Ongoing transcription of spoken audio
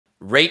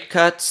Rate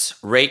cuts,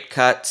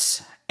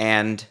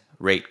 and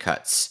rate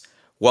cuts.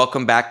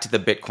 Welcome back to the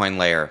Bitcoin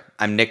Layer.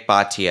 I'm Nick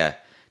Bhatia.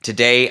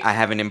 Today, I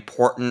have an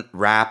important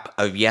wrap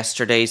of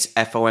yesterday's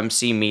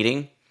FOMC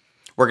meeting.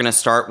 We're going to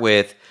start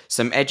with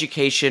some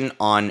education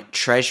on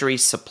Treasury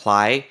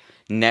supply,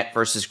 net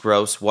versus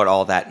gross, what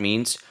all that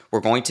means.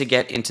 We're going to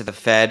get into the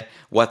Fed,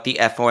 what the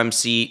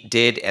FOMC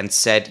did and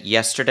said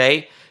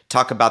yesterday,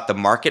 talk about the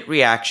market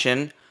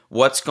reaction,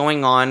 what's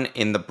going on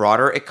in the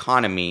broader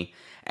economy,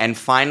 and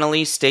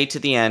finally, stay to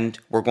the end.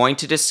 We're going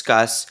to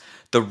discuss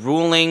the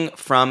ruling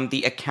from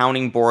the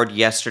accounting board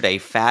yesterday.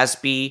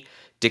 FASB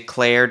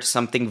declared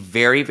something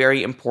very,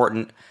 very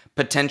important,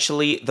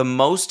 potentially the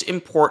most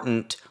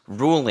important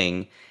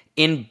ruling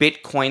in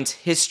Bitcoin's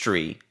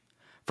history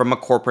from a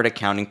corporate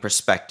accounting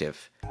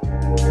perspective.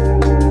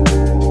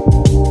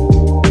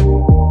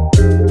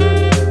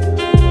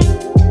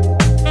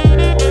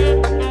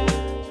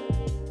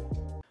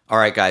 All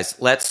right, guys,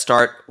 let's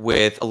start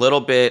with a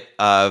little bit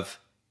of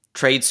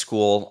trade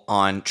school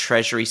on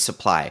Treasury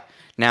supply.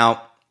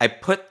 Now, I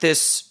put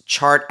this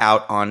chart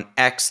out on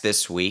X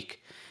this week.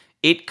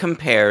 It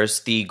compares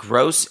the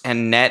gross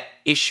and net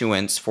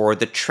issuance for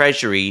the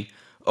Treasury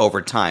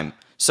over time.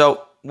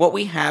 So what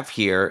we have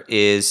here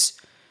is,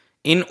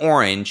 in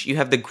orange, you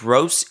have the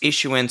gross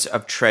issuance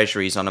of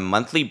Treasuries on a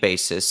monthly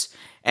basis,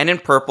 and in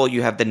purple,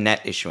 you have the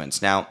net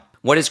issuance. Now,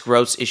 what is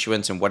gross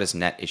issuance and what is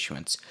net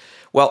issuance?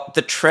 Well,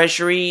 the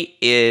Treasury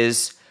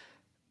is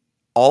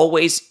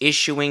always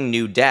issuing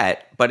new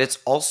debt, but it's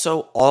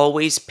also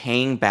always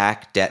paying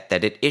back debt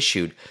that it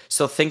issued.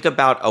 So think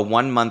about a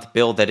 1-month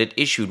bill that it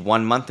issued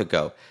 1 month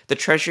ago. The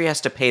Treasury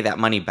has to pay that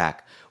money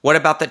back. What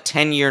about the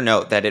 10-year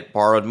note that it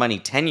borrowed money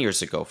 10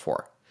 years ago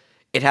for?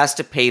 It has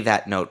to pay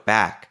that note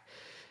back.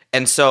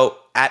 And so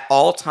at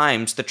all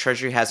times, the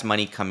Treasury has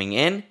money coming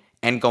in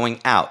and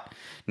going out.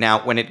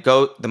 Now, when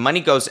the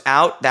money goes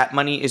out, that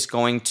money is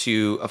going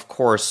to, of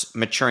course,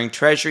 maturing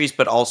Treasuries,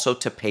 but also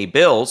to pay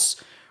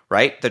bills,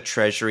 right? The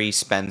Treasury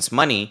spends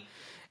money,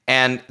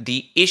 and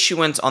the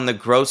issuance on the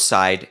gross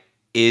side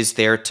is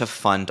there to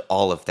fund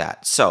all of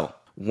that. So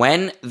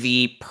when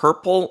the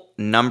purple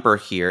number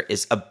here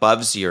is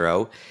above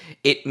zero,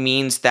 it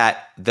means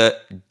that the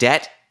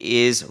debt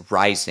is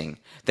rising.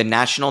 The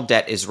national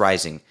debt is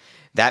rising.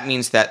 That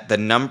means that the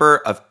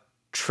number of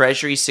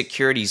Treasury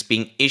securities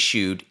being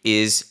issued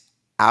is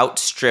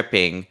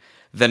outstripping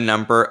the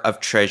number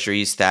of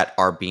Treasuries that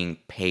are being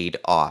paid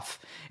off.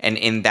 And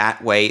in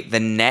that way, the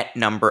net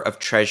number of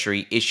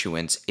Treasury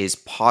issuance is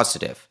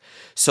positive.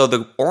 So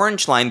the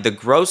orange line, the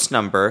gross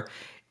number,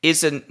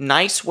 is a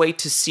nice way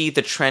to see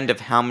the trend of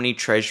how many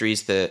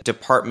Treasuries the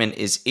department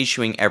is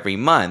issuing every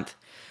month.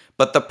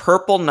 But the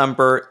purple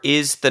number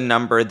is the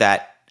number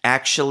that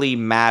actually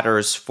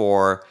matters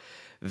for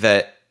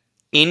the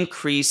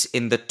increase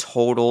in the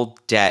total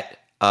debt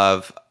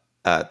of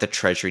the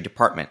Treasury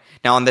Department.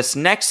 Now, on this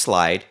next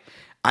slide,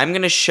 I'm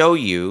going to show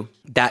you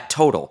that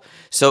total.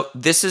 So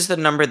this is the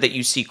number that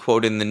you see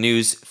quoted in the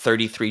news,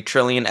 33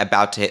 trillion,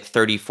 about to hit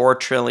 34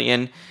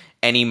 trillion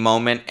any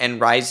moment, and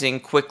rising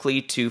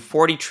quickly to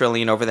 40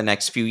 trillion over the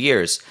next few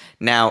years.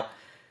 Now,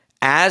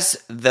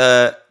 as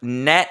the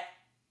net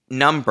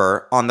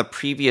number on the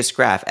previous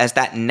graph, as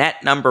that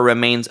net number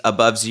remains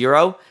above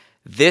zero,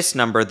 this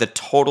number, the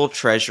total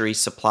Treasury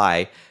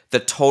supply, the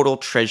total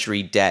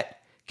Treasury debt,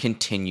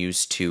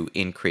 continues to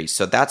increase.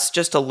 So that's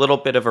just a little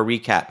bit of a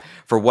recap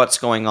for what's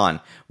going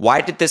on.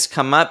 Why did this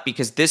come up?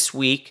 Because this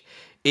week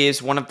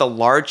is one of the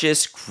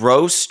largest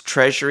gross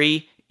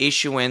Treasury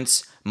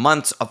issuance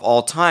months of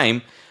all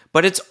time,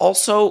 but it's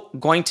also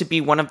going to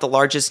be one of the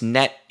largest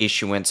net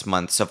issuance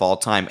months of all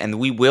time. And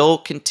we will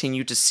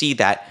continue to see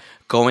that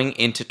going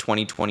into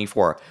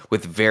 2024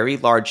 with very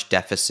large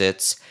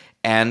deficits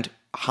and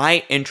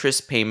high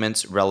interest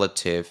payments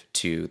relative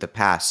to the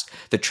past.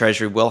 The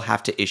Treasury will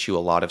have to issue a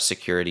lot of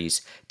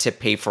securities to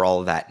pay for all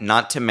of that,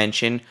 not to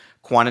mention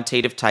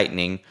quantitative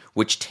tightening,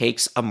 which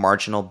takes a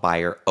marginal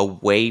buyer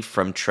away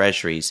from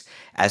Treasuries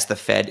as the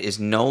Fed is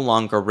no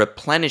longer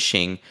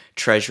replenishing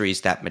Treasuries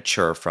that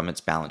mature from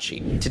its balance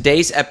sheet.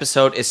 Today's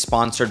episode is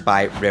sponsored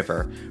by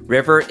River.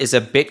 River is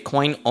a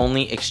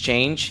Bitcoin-only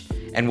exchange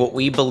and what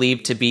we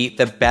believe to be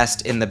the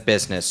best in the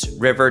business.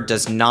 River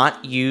does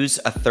not use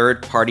a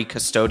third-party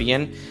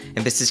custodian,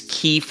 and this is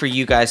key for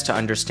you guys to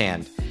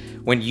understand.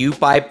 When you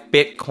buy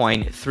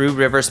Bitcoin through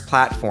River's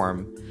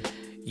platform,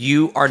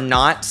 you are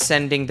not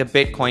sending the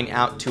Bitcoin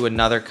out to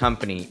another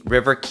company.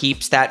 River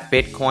keeps that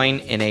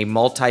Bitcoin in a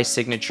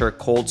multi-signature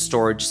cold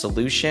storage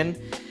solution.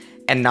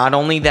 And not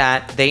only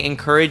that, they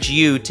encourage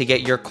you to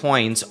get your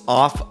coins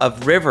off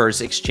of River's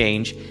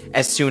exchange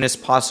as soon as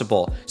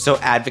possible. So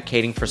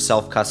advocating for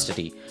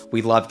self-custody.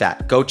 We love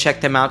that. Go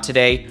check them out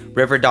today,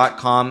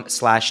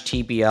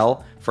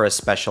 river.com/TBL for a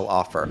special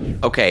offer.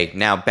 Okay,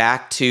 now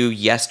back to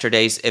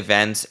yesterday's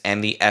events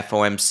and the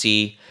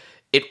FOMC.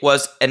 It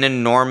was an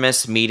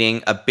enormous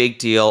meeting, a big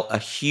deal, a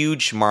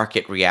huge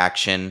market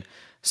reaction.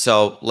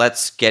 So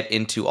let's get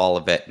into all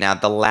of it. Now,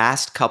 the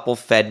last couple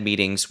Fed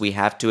meetings, we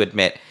have to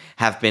admit,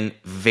 have been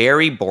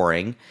very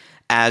boring.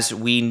 as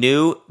we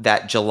knew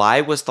that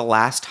July was the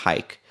last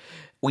hike,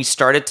 we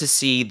started to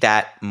see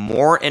that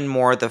more and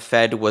more the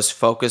Fed was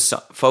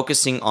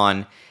focusing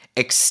on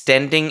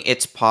extending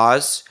its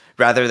pause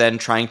rather than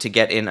trying to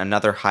get in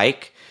another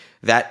hike.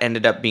 That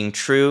ended up being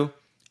true.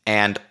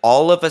 And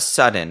all of a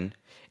sudden,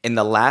 in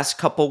the last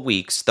couple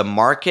weeks, the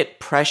market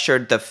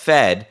pressured the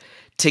Fed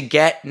to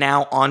get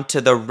now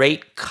onto the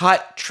rate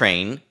cut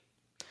train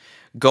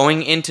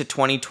going into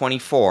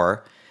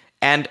 2024.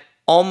 And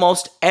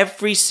almost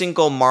every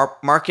single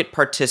market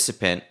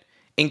participant,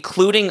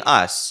 including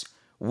us,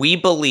 we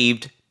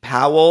believed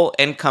Powell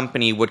and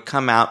company would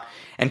come out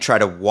and try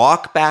to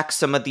walk back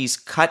some of these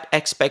cut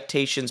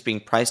expectations being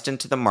priced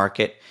into the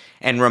market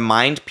and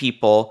remind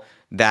people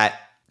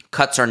that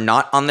cuts are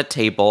not on the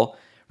table,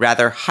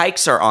 rather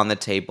hikes are on the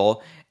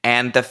table,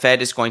 and the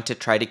Fed is going to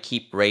try to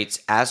keep rates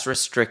as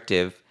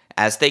restrictive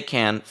as they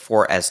can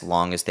for as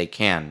long as they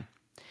can.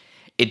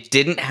 It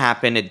didn't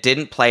happen. It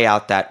didn't play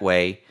out that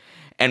way.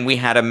 And we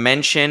had a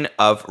mention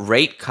of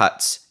rate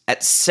cuts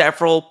at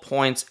several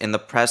points in the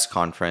press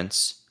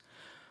conference.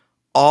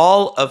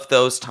 All of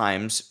those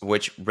times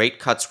which rate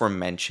cuts were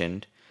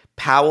mentioned,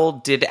 Powell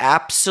did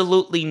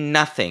absolutely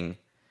nothing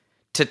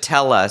to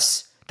tell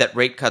us that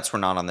rate cuts were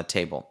not on the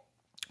table.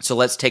 So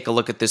let's take a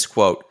look at this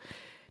quote.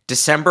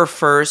 December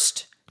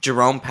 1st,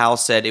 Jerome Powell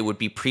said it would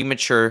be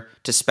premature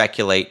to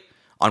speculate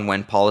on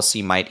when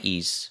policy might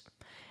ease.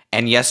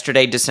 And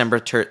yesterday, December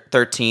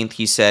 13th,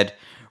 he said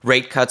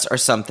rate cuts are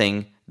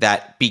something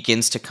that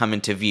begins to come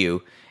into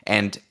view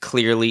and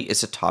clearly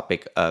is a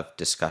topic of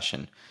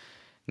discussion.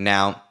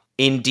 Now,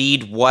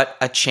 indeed, what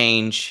a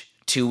change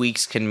 2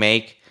 weeks can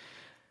make.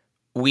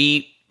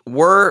 We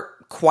were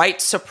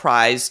quite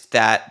surprised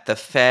that the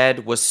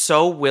Fed was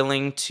so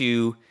willing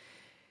to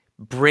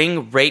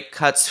bring rate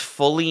cuts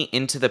fully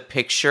into the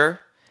picture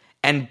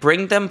and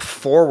bring them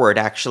forward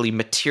actually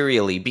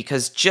materially,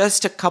 because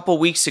just a couple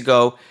weeks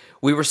ago,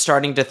 we were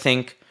starting to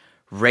think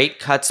rate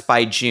cuts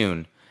by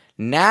June.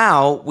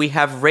 Now we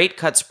have rate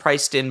cuts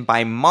priced in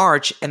by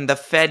March, and the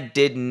Fed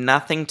did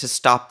nothing to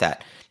stop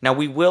that. Now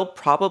we will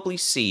probably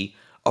see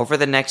over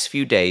the next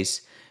few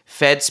days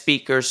Fed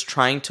speakers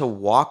trying to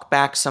walk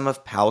back some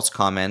of Powell's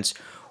comments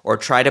or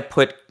try to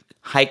put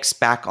hikes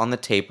back on the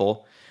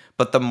table,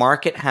 but the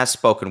market has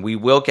spoken. We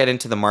will get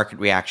into the market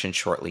reaction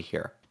shortly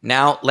here.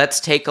 Now let's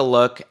take a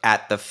look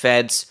at the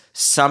Fed's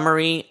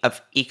summary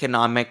of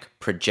economic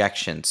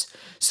projections.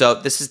 So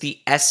this is the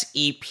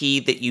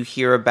SEP that you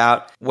hear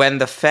about. When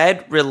the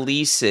Fed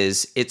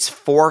releases its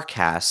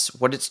forecasts,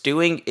 what it's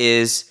doing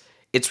is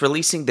it's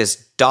releasing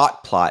this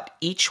dot plot.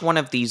 Each one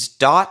of these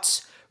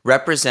dots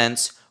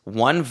represents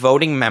one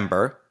voting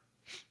member,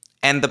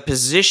 and the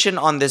position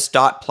on this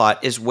dot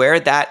plot is where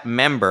that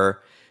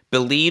member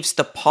believes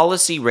the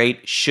policy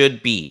rate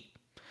should be.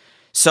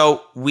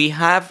 So we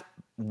have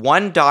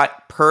one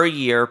dot per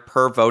year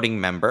per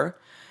voting member.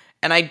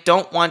 And I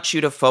don't want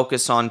you to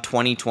focus on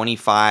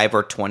 2025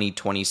 or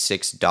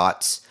 2026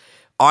 dots.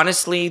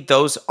 Honestly,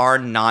 those are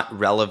not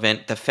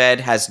relevant. The Fed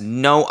has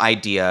no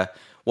idea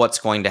what's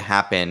going to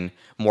happen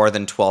more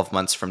than 12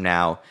 months from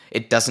now.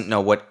 It doesn't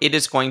know what it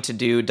is going to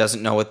do,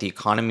 doesn't know what the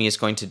economy is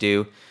going to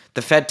do.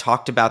 The Fed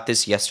talked about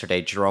this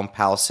yesterday. Jerome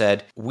Powell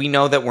said, we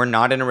know that we're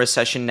not in a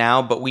recession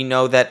now, but we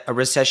know that a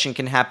recession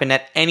can happen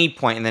at any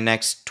point in the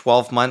next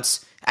 12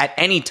 months, at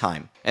any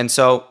time. And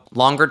so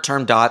longer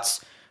term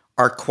dots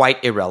are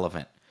quite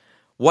irrelevant.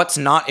 What's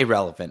not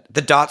irrelevant?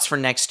 The dots for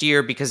next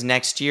year, because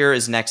next year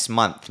is next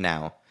month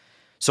now.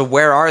 So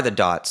where are the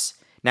dots?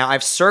 Now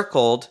I've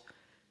circled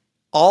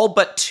all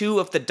but 2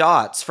 of the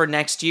dots for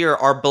next year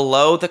are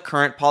below the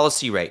current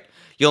policy rate.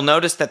 You'll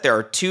notice that there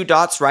are 2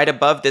 dots right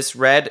above this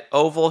red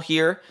oval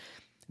here.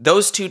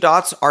 Those 2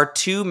 dots are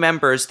 2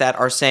 members that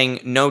are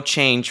saying no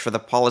change for the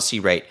policy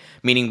rate,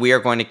 meaning we are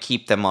going to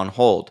keep them on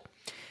hold.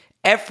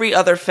 Every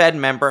other Fed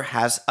member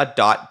has a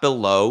dot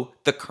below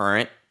the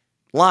current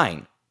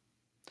line.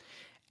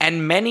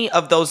 And many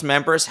of those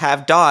members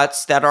have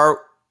dots that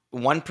are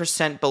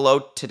 1% below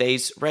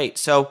today's rate.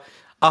 So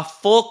a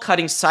full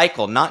cutting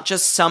cycle, not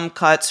just some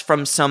cuts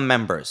from some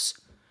members.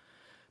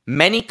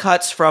 Many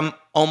cuts from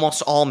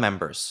almost all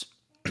members.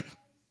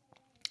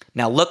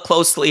 Now look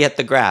closely at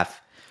the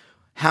graph.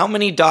 How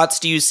many dots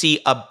do you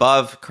see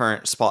above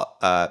current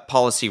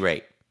policy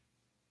rate?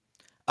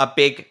 A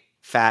big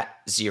fat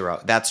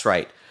 0. That's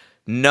right.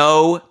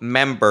 No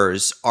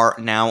members are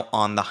now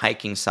on the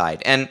hiking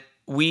side. And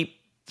we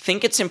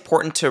think it's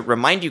important to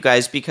remind you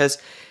guys because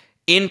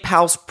in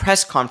Powell's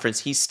press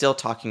conference, he's still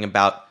talking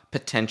about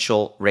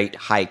potential rate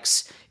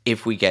hikes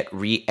if we get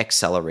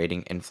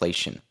re-accelerating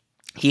inflation.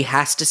 He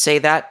has to say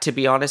that, to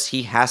be honest.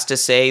 He has to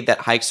say that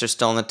hikes are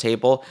still on the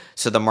table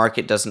so the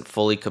market doesn't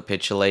fully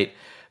capitulate.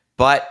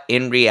 But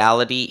in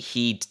reality,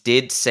 he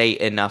did say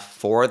enough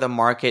for the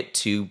market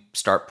to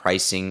start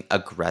pricing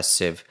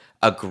aggressive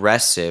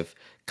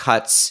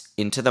cuts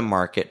into the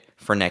market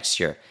for next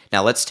year.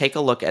 Now let's take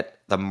a look at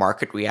the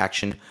market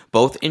reaction,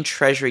 both in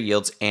treasury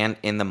yields and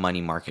in the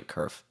money market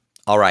curve.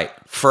 All right,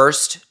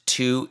 first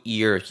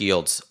 2-year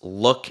yields.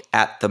 Look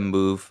at the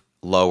move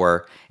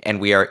lower, and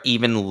we are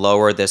even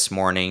lower this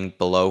morning,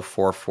 below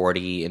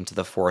 440 into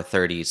the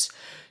 430s.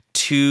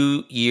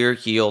 2-year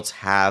yields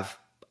have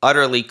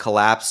utterly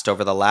collapsed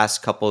over the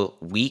last couple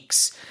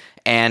weeks.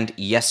 And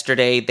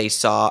yesterday, they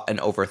saw an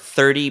over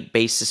 30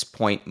 basis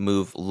point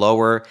move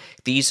lower.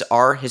 These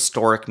are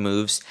historic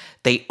moves.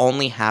 They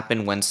only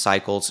happen when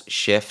cycles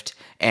shift.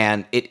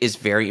 And it is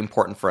very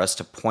important for us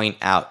to point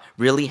out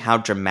really how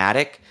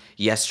dramatic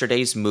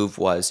yesterday's move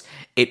was.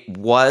 It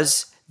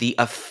was the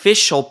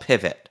official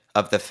pivot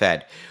of the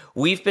Fed.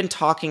 We've been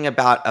talking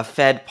about a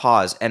Fed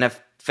pause and a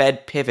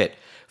Fed pivot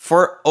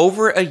for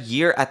over a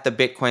year at the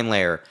Bitcoin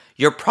layer.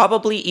 You're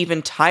probably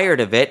even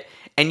tired of it.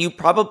 And you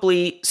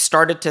probably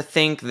started to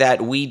think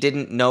that we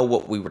didn't know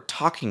what we were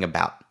talking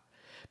about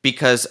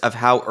because of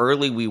how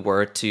early we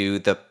were to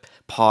the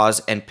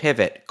pause and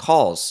pivot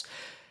calls.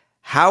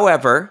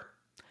 However,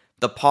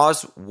 the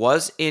pause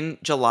was in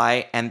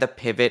July and the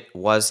pivot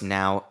was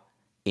now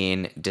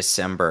in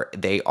December.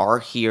 They are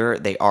here.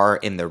 They are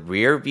in the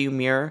rear view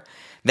mirror.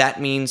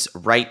 That means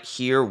right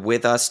here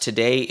with us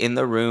today in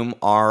the room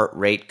are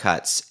rate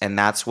cuts, and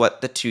that's what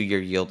the 2-year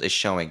yield is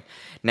showing.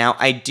 Now,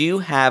 I do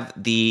have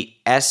the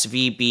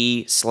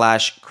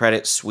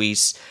SVB/Credit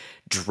Suisse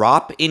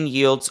drop in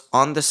yields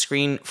on the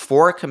screen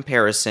for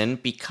comparison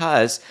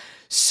because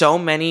so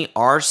many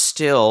are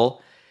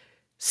still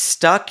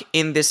stuck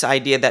in this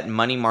idea that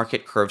money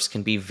market curves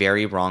can be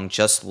very wrong.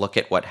 Just look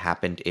at what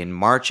happened in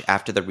March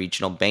after the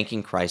regional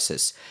banking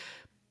crisis.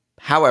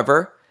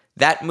 However,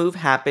 that move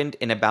happened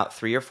in about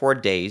 3 or 4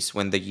 days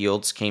when the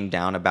yields came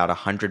down about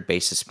 100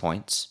 basis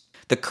points.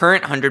 The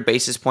current 100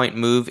 basis point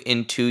move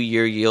in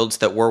 2-year yields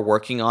that we're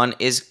working on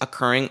is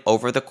occurring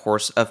over the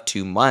course of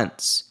 2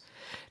 months,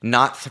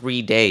 not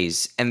 3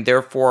 days, and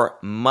therefore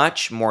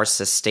much more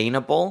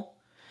sustainable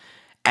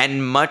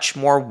and much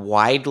more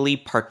widely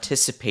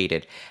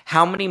participated.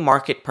 How many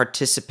market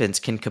participants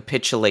can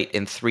capitulate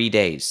in 3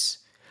 days?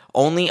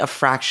 Only a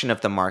fraction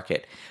of the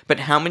market.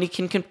 But how many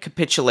can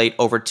capitulate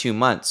over 2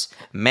 months?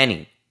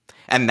 Many.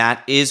 And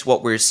that is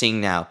what we're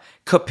seeing now.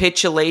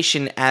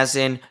 Capitulation as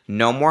in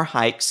no more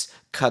hikes,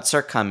 cuts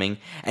are coming,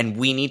 and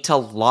we need to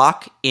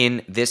lock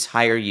in this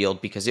higher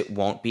yield because it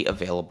won't be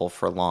available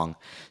for long.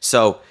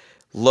 So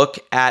look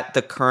at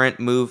the current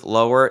move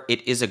lower.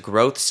 It is a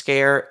growth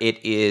scare.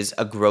 It is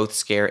a growth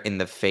scare in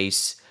the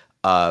face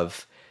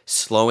of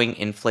slowing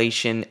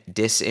inflation,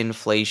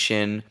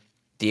 disinflation,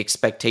 the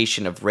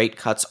expectation of rate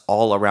cuts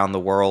all around the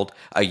world,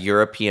 a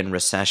European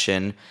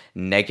recession,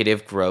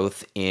 negative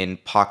growth in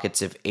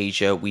pockets of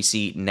Asia. We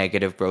see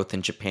negative growth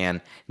in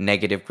Japan,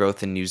 negative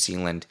growth in New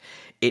Zealand.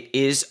 It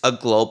is a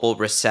global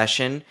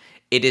recession.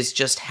 It is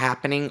just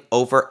happening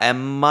over a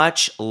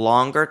much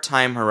longer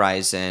time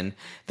horizon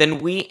than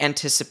we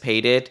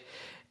anticipated.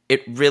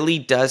 It really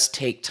does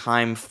take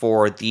time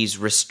for these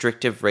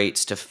restrictive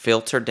rates to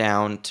filter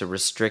down, to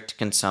restrict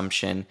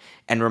consumption.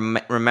 And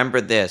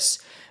remember this,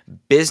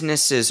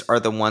 businesses are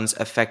the ones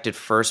affected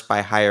first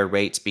by higher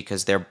rates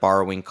because their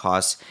borrowing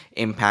costs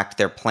impact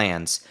their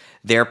plans.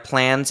 Their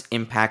plans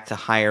impact the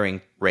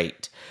hiring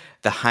rate.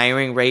 The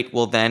hiring rate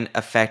will then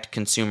affect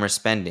consumer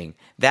spending.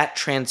 That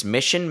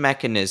transmission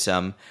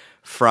mechanism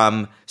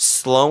from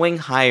slowing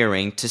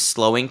hiring to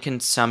slowing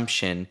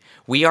consumption,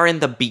 we are in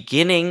the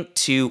beginning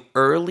to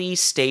early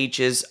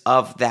stages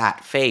of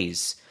that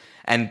phase,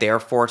 and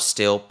therefore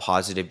still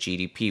positive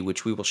GDP,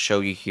 which we will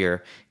show you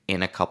here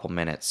in a couple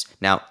minutes.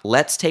 Now,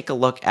 let's take a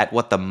look at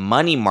what the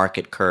money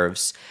market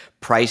curves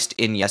priced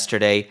in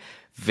yesterday.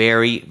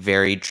 Very,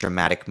 very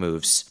dramatic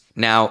moves.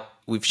 Now,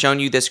 we've shown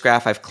you this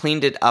graph. I've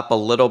cleaned it up a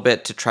little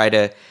bit to try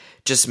to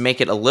just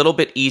make it a little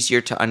bit easier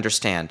to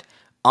understand.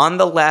 On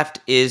the left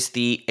is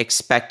the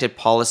expected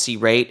policy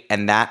rate,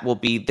 and that will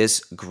be this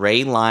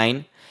gray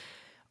line.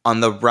 On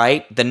the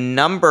right, the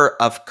number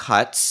of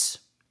cuts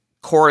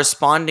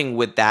corresponding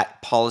with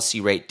that policy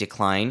rate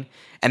decline.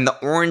 And the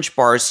orange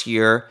bars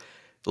here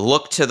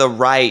look to the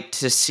right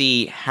to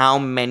see how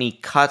many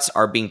cuts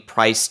are being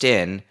priced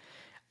in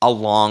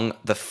along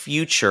the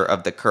future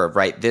of the curve,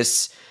 right?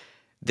 This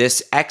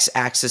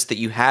x-axis that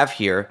you have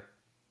here,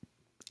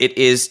 it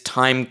is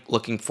time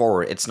looking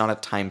forward. It's not a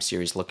time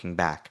series looking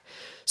back.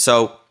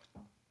 So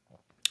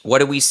what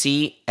do we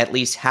see? At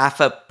least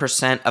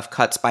 0.5% of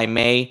cuts by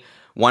May,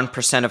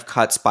 1% of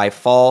cuts by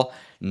fall.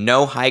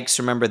 No hikes.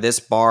 Remember,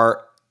 this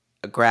bar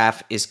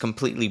graph is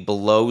completely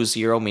below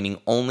zero, meaning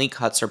only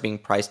cuts are being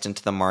priced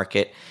into the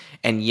market.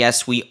 And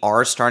yes, we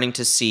are starting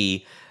to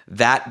see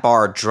that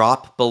bar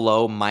drop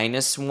below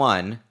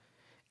 -1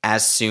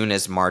 as soon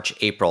as March,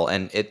 April.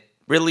 And it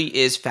really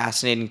is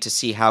fascinating to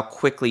see how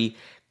quickly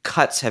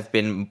cuts have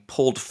been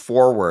pulled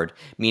forward,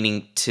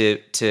 meaning to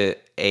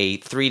a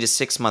 3 to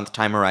 6 month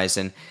time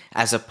horizon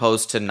as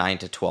opposed to 9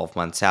 to 12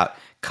 months out.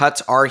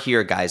 Cuts are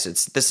here, guys.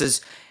 This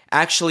is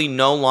actually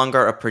no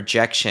longer a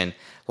projection.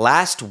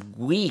 Last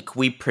week,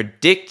 we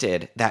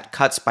predicted that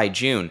cuts by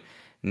June.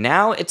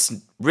 Now it's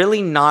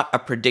really not a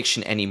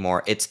prediction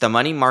anymore. It's the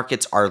money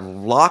markets are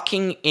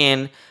locking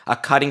in a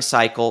cutting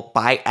cycle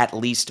by at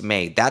least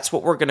May. That's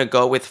what we're going to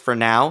go with for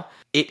now.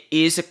 It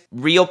is a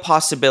real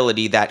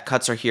possibility that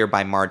cuts are here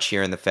by March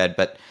here in the Fed,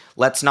 but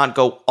let's not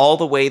go all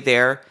the way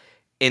there.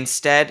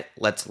 Instead,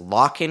 let's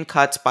lock in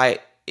cuts by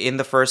in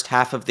the first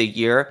half of the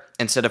year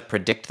instead of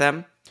predict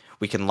them.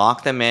 We can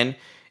lock them in.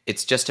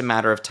 It's just a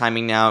matter of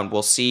timing now, and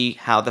we'll see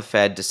how the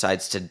Fed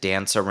decides to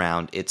dance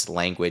around its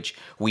language.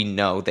 We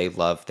know they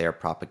love their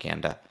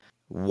propaganda.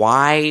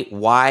 Why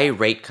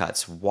rate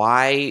cuts?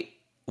 Why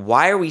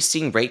are we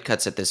seeing rate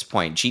cuts at this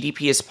point?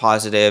 GDP is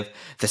positive.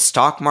 The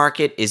stock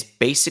market is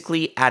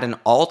basically at an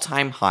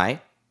all-time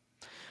high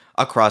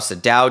across the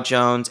Dow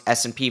Jones.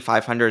 S&P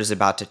 500 is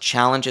about to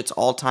challenge its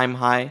all-time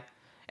high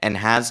and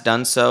has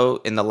done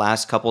so in the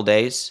last couple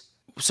days.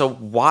 So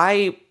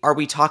why are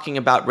we talking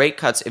about rate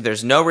cuts if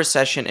there's no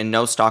recession and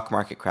no stock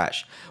market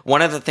crash?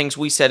 One of the things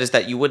we said is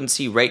that you wouldn't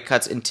see rate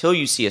cuts until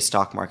you see a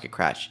stock market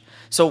crash.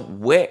 So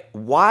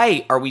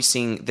why are we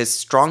seeing this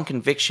strong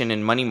conviction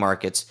in money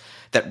markets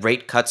that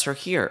rate cuts are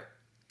here?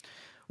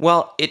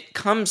 Well, it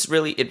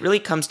really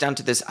comes down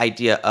to this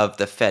idea of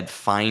the Fed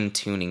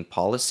fine-tuning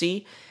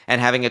policy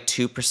and having a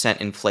 2%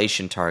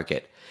 inflation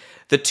target.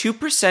 The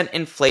 2%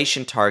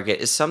 inflation target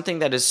is something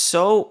that is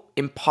so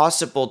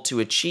impossible to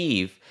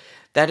achieve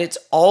that it's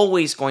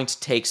always going to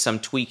take some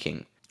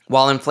tweaking.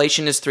 While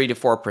inflation is 3 to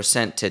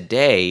 4%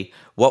 today,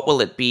 what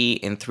will it be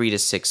in 3 to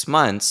 6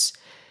 months?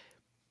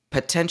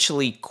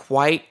 Potentially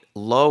quite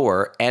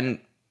lower, and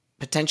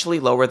potentially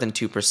lower than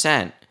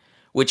 2%,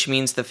 which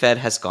means the Fed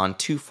has gone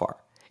too far.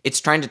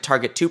 It's trying to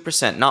target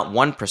 2%, not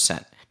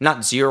 1%, not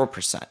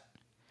 0%.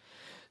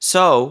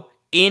 So,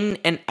 in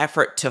an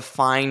effort to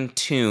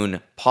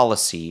fine-tune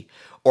policy,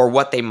 or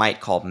what they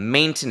might call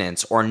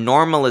maintenance or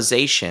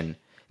normalization,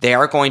 they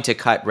are going to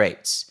cut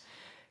rates.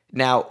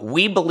 Now,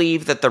 we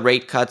believe that the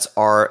rate cuts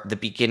are the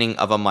beginning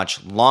of a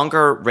much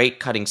longer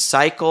rate-cutting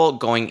cycle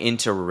going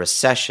into a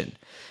recession.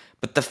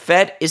 But the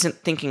Fed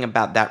isn't thinking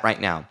about that right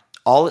now.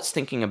 All it's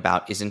thinking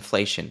about is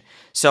inflation.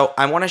 So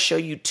I want to show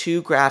you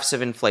two graphs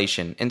of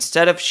inflation.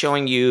 Instead of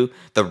showing you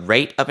the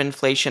rate of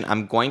inflation,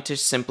 I'm going to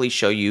simply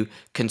show you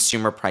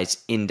consumer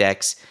price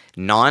index,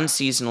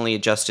 non-seasonally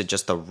adjusted,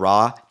 just the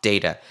raw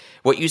data.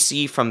 What you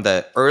see from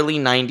the early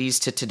 90s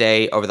to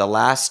today, over the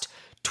last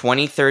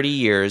 20, 30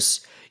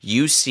 years,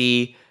 you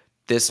see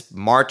this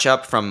march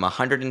up from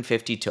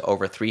 150 to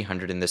over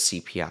 300 in the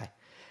CPI.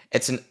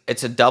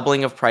 It's a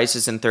doubling of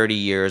prices in 30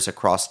 years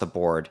across the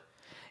board.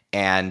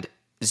 And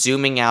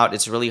zooming out,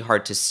 it's really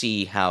hard to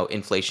see how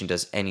inflation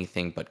does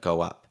anything but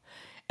go up.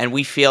 And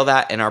we feel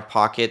that in our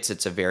pockets.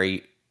 It's a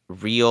very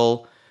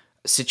real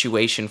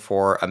situation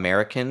for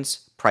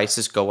Americans.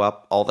 Prices go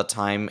up all the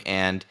time,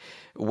 and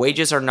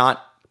wages are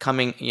not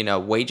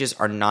wages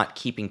are not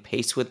keeping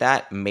pace with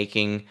that,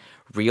 making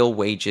real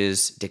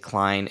wages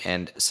decline,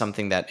 and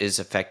something that is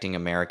affecting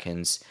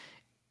Americans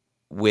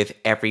with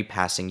every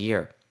passing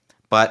year.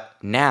 But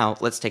now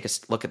let's take a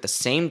look at the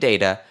same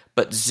data,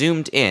 but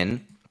zoomed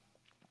in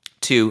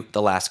to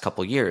the last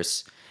couple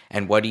years.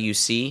 And what do you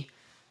see?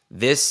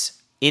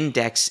 This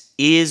index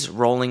is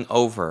rolling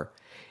over.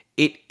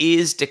 It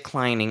is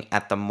declining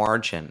at the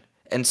margin.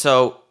 And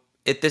so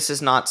this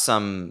is not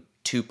some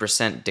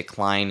 2%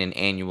 decline in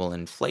annual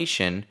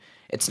inflation.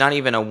 It's not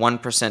even a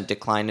 1%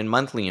 decline in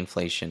monthly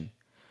inflation.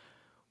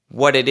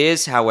 What it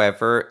is,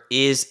 however,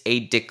 is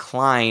a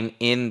decline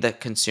in the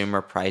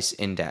consumer price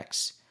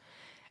index.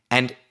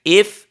 And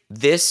if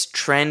this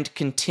trend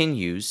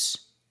continues,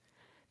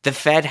 the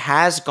Fed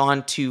has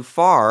gone too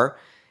far.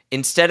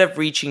 Instead of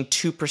reaching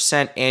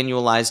 2%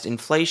 annualized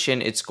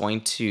inflation, it's going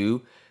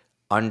to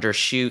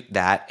undershoot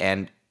that,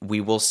 and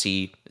we will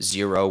see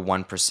 0,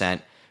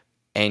 1%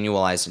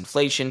 annualized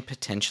inflation,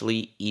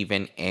 potentially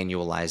even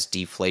annualized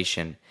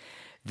deflation.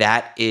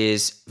 That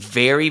is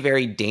very,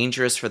 very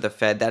dangerous for the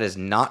Fed. That is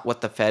not what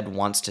the Fed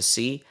wants to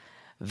see.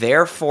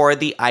 Therefore,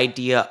 the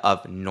idea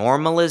of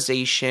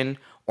normalization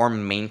or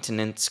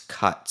maintenance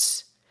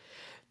cuts.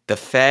 The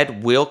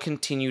Fed will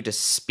continue to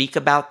speak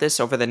about this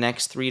over the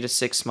next 3 to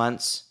 6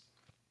 months.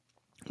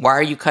 Why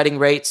are you cutting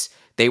rates?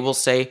 They will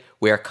say,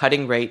 we are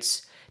cutting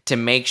rates to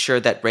make sure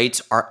that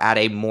rates are at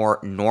a more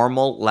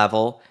normal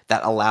level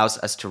that allows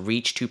us to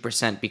reach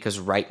 2%, because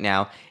right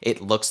now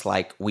it looks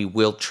like we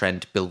will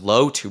trend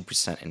below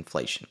 2%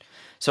 inflation.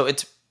 So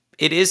it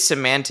is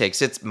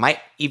semantics. It might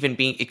even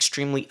be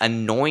extremely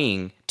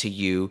annoying to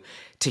you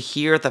to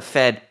hear the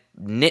Fed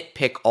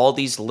nitpick all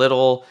these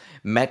little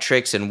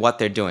metrics and what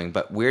they're doing,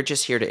 but we're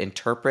just here to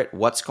interpret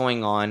what's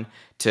going on,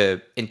 to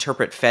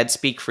interpret Fed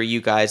speak for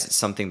you guys. It's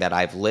something that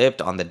I've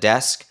lived on the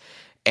desk,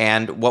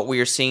 and what we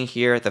are seeing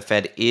here, the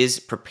Fed is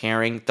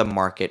preparing the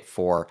market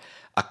for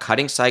a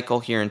cutting cycle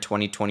here in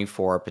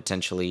 2024,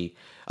 potentially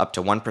up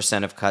to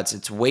 1% of cuts.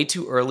 It's way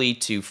too early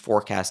to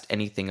forecast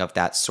anything of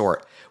that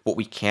sort. What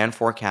we can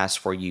forecast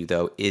for you,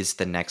 though, is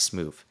the next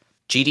move.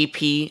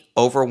 GDP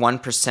over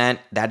 1%,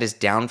 that is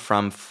down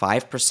from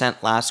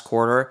 5% last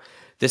quarter.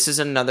 This is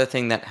another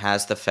thing that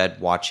has the Fed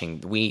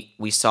watching.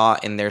 We saw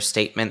in their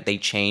statement, they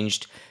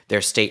changed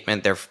their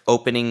statement, their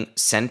opening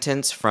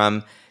sentence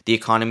from the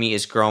economy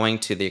is growing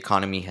to the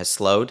economy has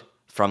slowed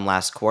from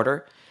last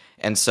quarter.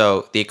 And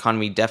so the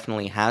economy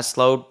definitely has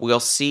slowed. We'll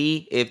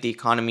see if the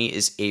economy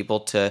is able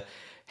to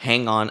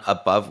hang on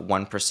above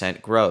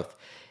 1% growth.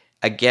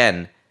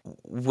 Again,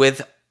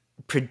 with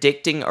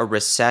predicting a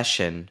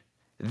recession,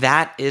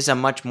 that is a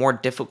much more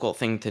difficult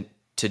thing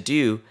to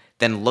do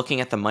than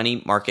looking at the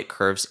money market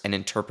curves and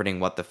interpreting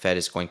what the Fed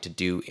is going to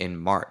do in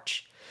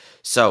March.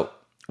 So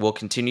we'll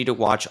continue to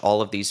watch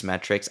all of these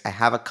metrics. I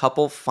have a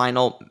couple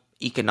final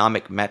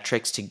economic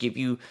metrics to give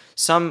you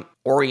some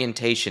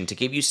orientation, to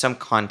give you some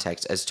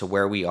context as to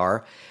where we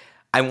are.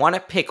 I want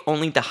to pick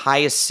only the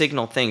highest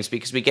signal things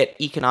because we get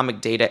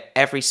economic data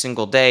every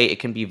single day. It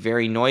can be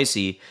very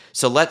noisy.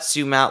 So let's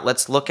zoom out.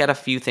 Let's look at a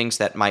few things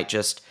that might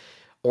just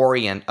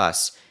orient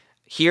us.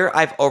 Here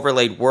I've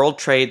overlaid world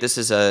trade. This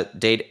is a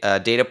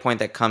data point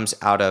that comes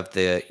out of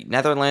the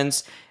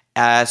Netherlands,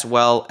 as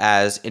well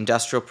as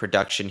industrial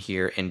production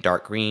here in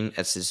dark green.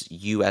 This is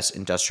U.S.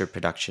 industrial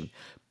production.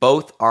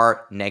 Both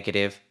are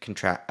negative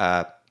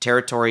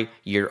territory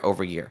year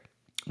over year.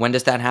 When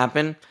does that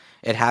happen?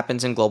 It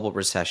happens in global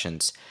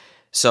recessions.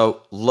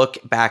 So look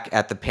back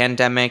at the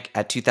pandemic,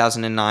 at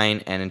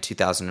 2009 and in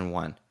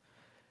 2001.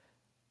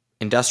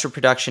 Industrial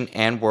production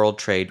and world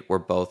trade were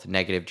both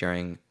negative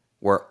during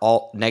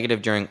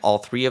all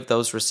three of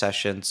those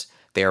recessions.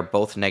 They are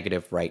both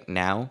negative right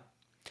now.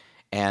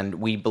 And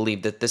we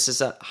believe that this is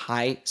a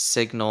high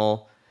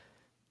signal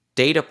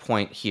data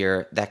point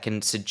here that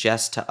can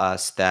suggest to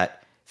us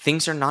that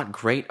things are not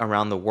great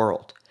around the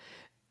world.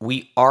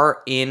 We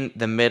are in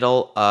the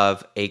middle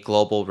of a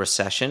global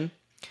recession.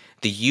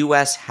 The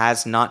US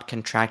has not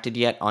contracted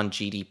yet on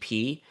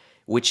GDP,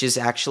 which is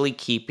actually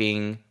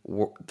keeping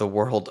the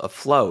world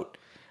afloat.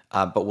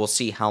 But we'll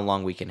see how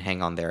long we can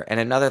hang on there. And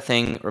another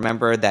thing,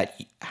 remember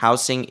that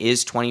housing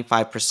is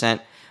 25%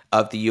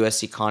 of the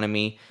US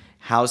economy.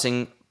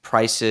 Housing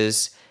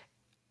prices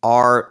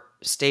are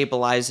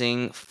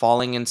stabilizing,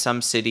 falling in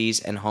some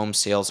cities, and home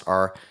sales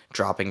are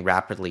dropping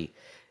rapidly.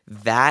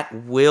 That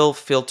will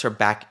filter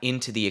back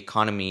into the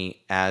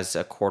economy as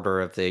a quarter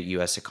of the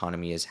US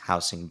economy is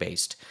housing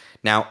based.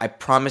 Now, I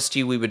promised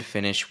you we would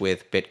finish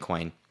with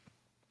Bitcoin.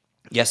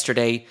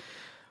 Yesterday,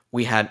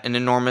 we had an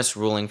enormous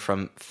ruling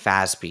from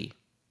FASB.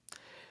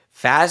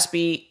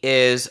 FASB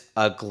is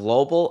a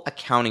global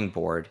accounting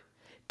board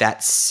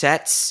that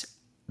sets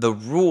the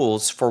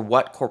rules for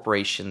what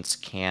corporations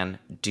can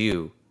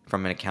do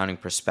from an accounting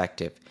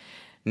perspective.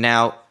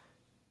 Now,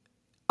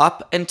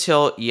 up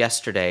until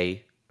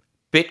yesterday,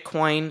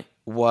 Bitcoin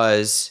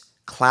was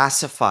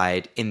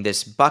classified in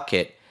this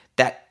bucket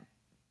that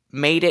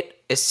made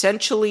it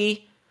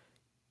essentially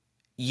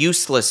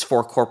useless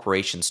for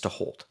corporations to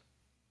hold.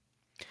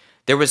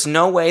 There was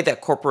no way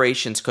that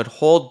corporations could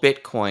hold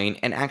Bitcoin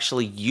and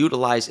actually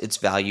utilize its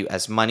value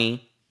as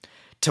money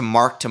to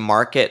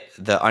market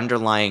the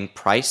underlying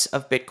price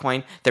of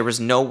Bitcoin. There was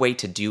no way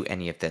to do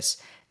any of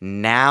this.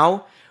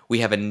 Now we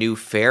have a new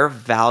fair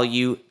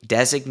value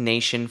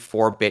designation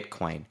for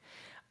Bitcoin.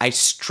 I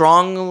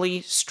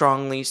strongly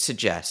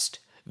suggest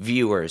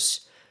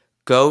viewers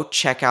go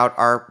check out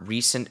our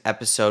recent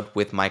episode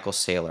with Michael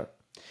Saylor,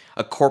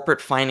 a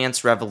corporate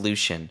finance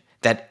revolution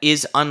that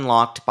is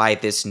unlocked by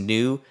this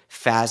new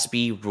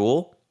FASB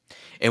rule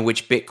in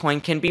which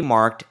Bitcoin can be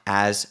marked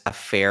as a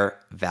fair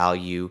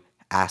value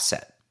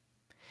asset.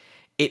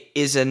 It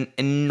is an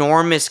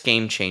enormous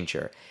game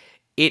changer.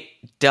 It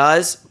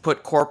does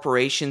put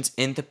corporations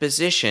in the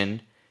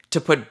position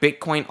to put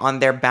Bitcoin on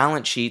their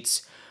balance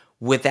sheets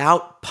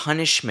without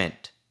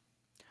punishment,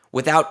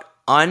 without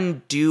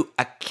undue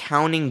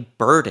accounting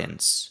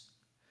burdens.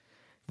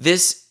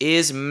 This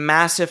is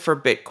massive for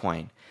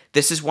Bitcoin.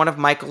 This is one of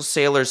Michael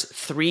Saylor's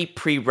 3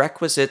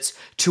 prerequisites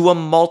to a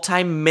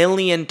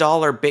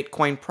multi-million-dollar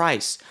Bitcoin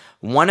price,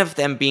 one of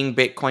them being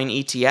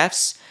Bitcoin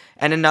ETFs,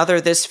 and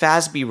another this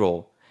FASB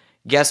rule.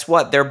 Guess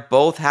what? They're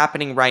both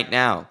happening right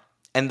now.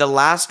 And the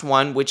last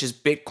one, which is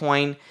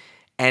Bitcoin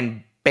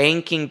and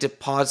banking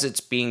deposits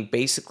being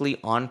basically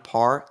on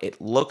par, it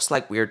looks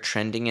like we are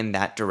trending in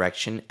that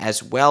direction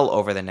as well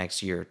over the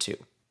next year or two.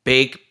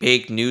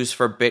 Big news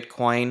for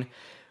Bitcoin.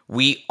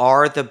 We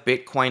are the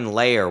Bitcoin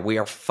layer. We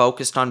are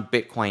focused on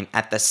Bitcoin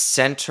at the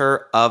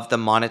center of the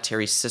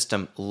monetary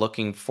system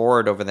looking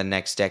forward over the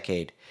next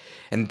decade.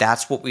 And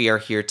that's what we are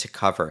here to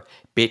cover.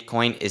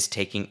 Bitcoin is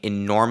taking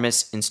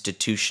enormous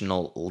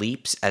institutional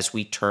leaps as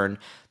we turn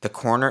the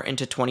corner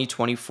into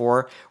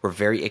 2024. We're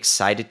very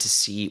excited to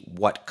see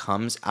what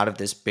comes out of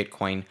this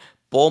Bitcoin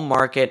bull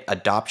market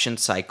adoption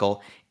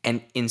cycle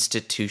and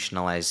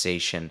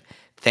institutionalization.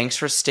 Thanks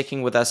for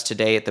sticking with us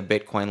today at the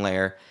Bitcoin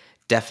Layer.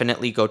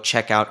 Definitely go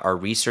check out our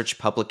research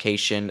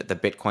publication,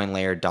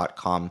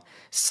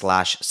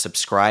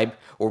 thebitcoinlayer.com/subscribe,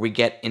 where we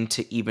get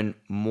into even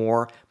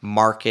more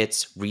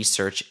markets,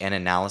 research, and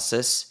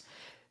analysis.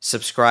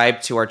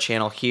 Subscribe to our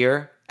channel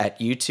here at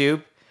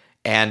YouTube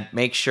and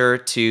make sure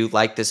to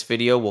like this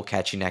video. We'll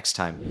catch you next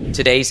time.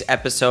 Today's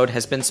episode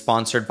has been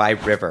sponsored by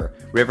River.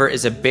 River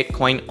is a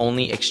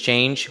Bitcoin-only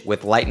exchange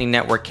with Lightning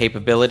Network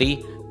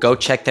capability. Go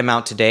check them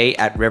out today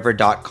at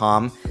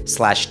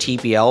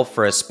river.com/TBL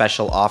for a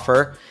special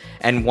offer.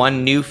 And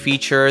one new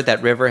feature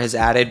that River has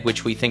added,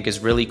 which we think is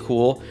really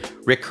cool,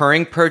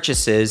 recurring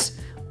purchases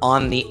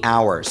on the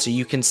hour. So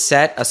you can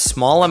set a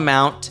small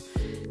amount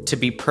to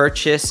be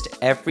purchased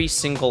every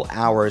single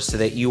hour so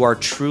that you are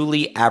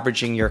truly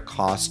averaging your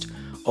cost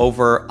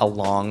over a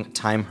long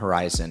time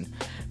horizon.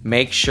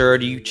 Make sure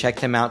you check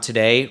them out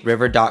today,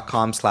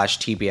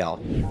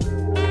 river.com/TBL.